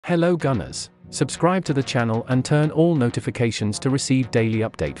Hello Gunners, subscribe to the channel and turn all notifications to receive daily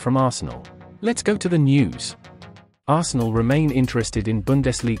update from Arsenal. Let's go to the news. Arsenal remain interested in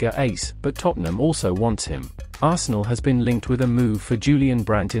Bundesliga ace, but Tottenham also wants him. Arsenal has been linked with a move for Julian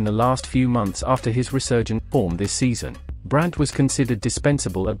Brandt in the last few months after his resurgent form this season. Brandt was considered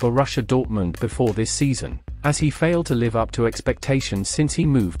dispensable at Borussia Dortmund before this season, as he failed to live up to expectations since he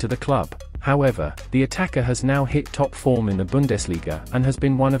moved to the club. However, the attacker has now hit top form in the Bundesliga and has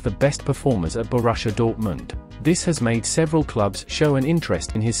been one of the best performers at Borussia Dortmund. This has made several clubs show an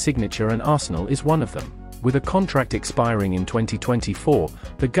interest in his signature, and Arsenal is one of them. With a contract expiring in 2024,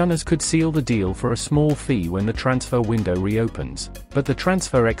 the Gunners could seal the deal for a small fee when the transfer window reopens. But the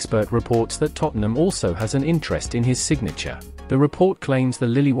transfer expert reports that Tottenham also has an interest in his signature. The report claims the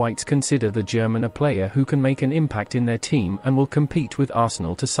Lily-Whites consider the German a player who can make an impact in their team and will compete with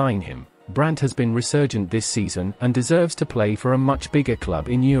Arsenal to sign him. Brandt has been resurgent this season and deserves to play for a much bigger club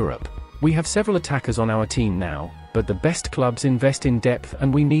in Europe. We have several attackers on our team now, but the best clubs invest in depth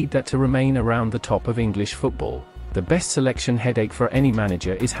and we need that to remain around the top of English football. The best selection headache for any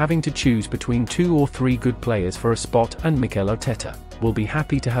manager is having to choose between 2 or 3 good players for a spot, and Mikel Arteta will be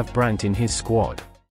happy to have Brandt in his squad.